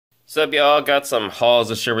What's up, y'all? Got some hauls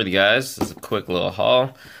to share with you guys. This is a quick little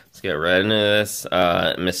haul. Let's get right into this.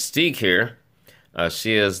 Mystique here.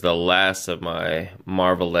 She is the last of my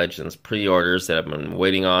Marvel Legends pre-orders that I've been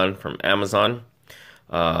waiting on from Amazon.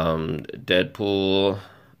 Deadpool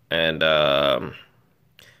and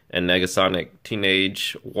Negasonic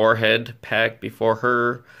Teenage Warhead pack before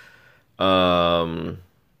her. Domino.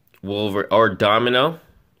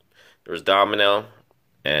 There was Domino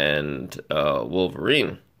and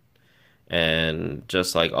Wolverine. And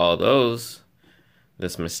just like all those,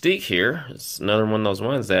 this Mystique here is another one of those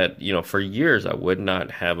ones that, for years I would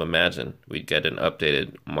not have imagined we'd get an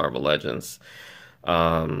updated Marvel Legends.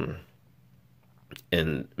 And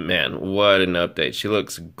man, what an update. She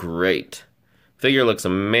looks great. Figure looks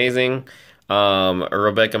amazing.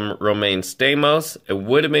 Rebecca Romaine Stamos. It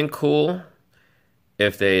would have been cool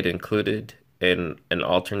if they had included an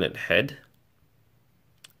alternate head.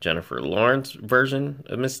 Jennifer Lawrence version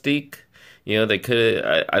of Mystique. They could.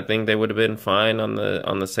 I think they would have been fine on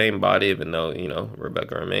the same body, even though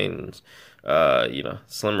Rebecca Romaine's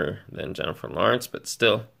slimmer than Jennifer Lawrence, but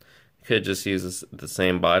still could just use the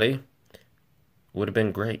same body. Would have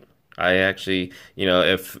been great. I actually,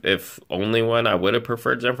 if only one, I would have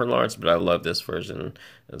preferred Jennifer Lawrence, but I love this version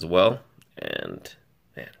as well, and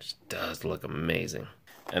man, it just does look amazing.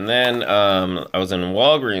 And then I was in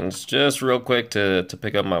Walgreens just real quick to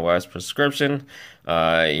pick up my wife's prescription,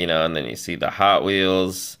 and then you see the Hot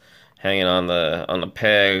Wheels hanging on the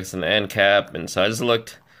pegs and the end cap, and so I just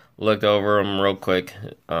looked over them real quick.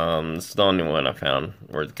 This is the only one I found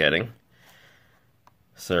worth getting.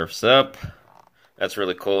 Surfs Up, that's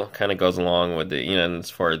really cool. Kind of goes along with the and it's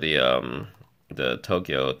for the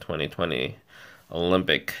Tokyo 2020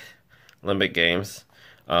 Olympic Games.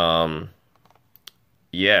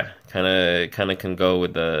 Yeah, kind of can go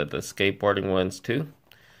with the skateboarding ones too.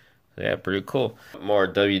 So yeah, pretty cool. More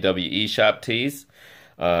WWE shop tees,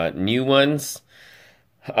 new ones.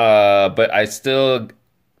 But I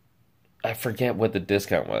forget what the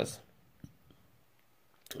discount was.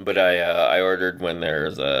 But I ordered when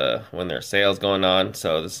there's sales going on.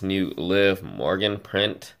 So this new Liv Morgan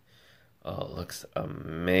print, oh, it looks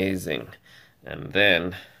amazing. And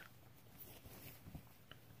then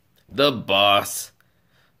the boss,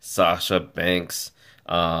 Sasha Banks.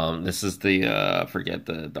 This is the I forget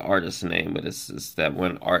the artist's name, but it's that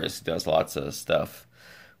one artist who does lots of stuff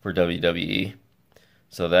for WWE.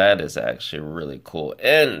 So that is actually really cool.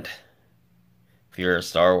 And if you're a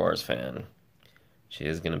Star Wars fan, she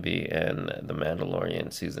is going to be in The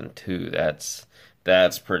Mandalorian season 2. That's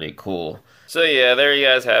pretty cool. So yeah, there you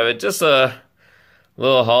guys have it. Just a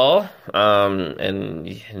little haul,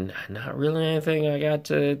 and not really anything I got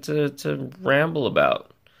to ramble about.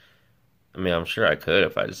 I mean, I'm sure I could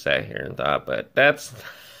if I just sat here and thought, but that's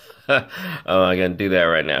I'm not gonna do that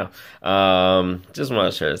right now. Just want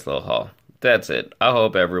to share this little haul. That's it. I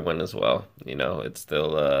hope everyone is well. It's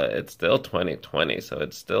still 2020, so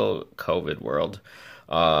it's still COVID world.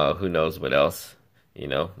 Who knows what else?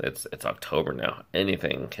 It's October now.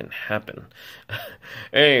 Anything can happen.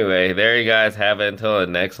 Anyway, there you guys have it until the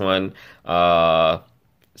next one.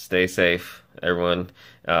 Stay safe, everyone.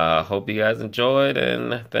 Hope you guys enjoyed,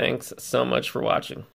 and thanks so much for watching.